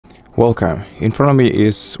Welcome. In front of me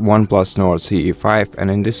is OnePlus Nord CE 5, and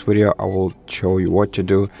in this video I will show you what to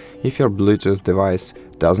do if your Bluetooth device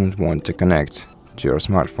doesn't want to connect to your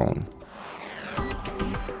smartphone.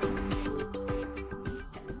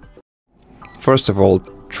 First of all,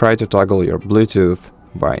 try to toggle your Bluetooth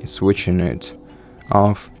by switching it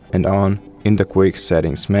off and on in the quick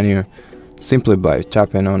settings menu, simply by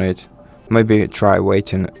tapping on it. Maybe try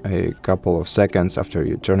waiting a couple of seconds after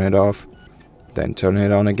you turn it off, then turn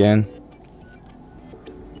it on again.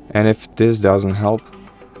 And if this doesn't help,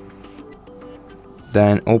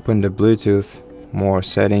 then open the Bluetooth, more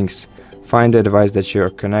settings, find the device that you're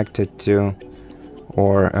connected to,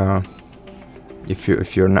 or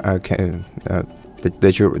if you're not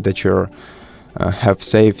that you have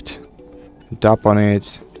saved, tap on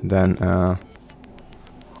it. Then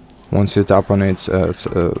once you tap on it,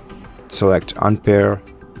 select Unpair,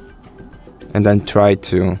 and then try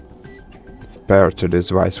to pair to this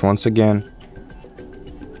device once again.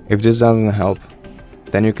 If this doesn't help,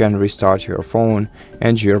 then you can restart your phone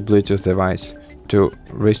and your Bluetooth device. To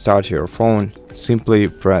restart your phone, simply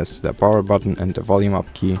press the power button and the volume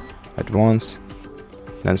up key at once,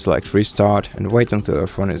 then select restart and wait until your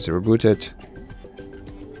phone is rebooted.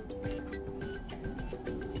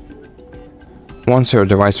 Once your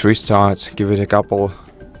device restarts, give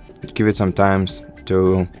it some time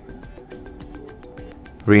to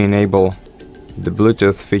re-enable the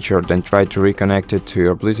Bluetooth feature, then try to reconnect it to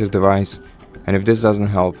your Bluetooth device. And if this doesn't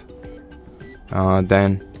help,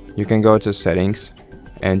 then you can go to settings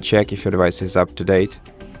and check if your device is up to date.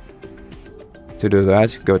 To do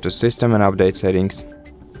that, go to System and Update Settings,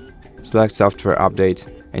 select Software Update,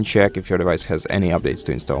 and check if your device has any updates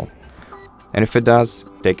to install. And if it does,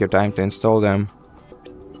 take your time to install them.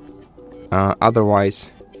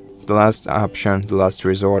 Otherwise, the last option, the last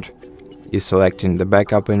resort, is selecting the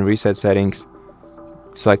backup and reset settings,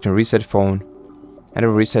 selecting reset phone,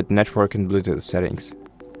 and reset network and Bluetooth settings.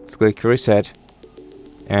 Click reset,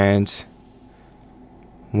 and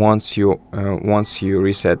once you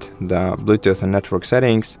reset the Bluetooth and network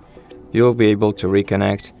settings, you'll be able to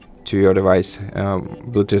reconnect to your device,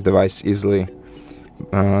 Bluetooth device easily.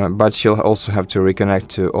 But you'll also have to reconnect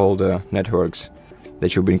to all the networks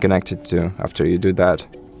that you've been connected to after you do that.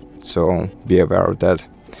 So be aware of that.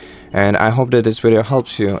 And I hope that this video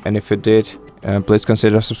helps you, and if it did, please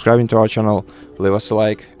consider subscribing to our channel, leave us a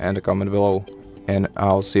like and a comment below, and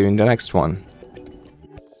I'll see you in the next one.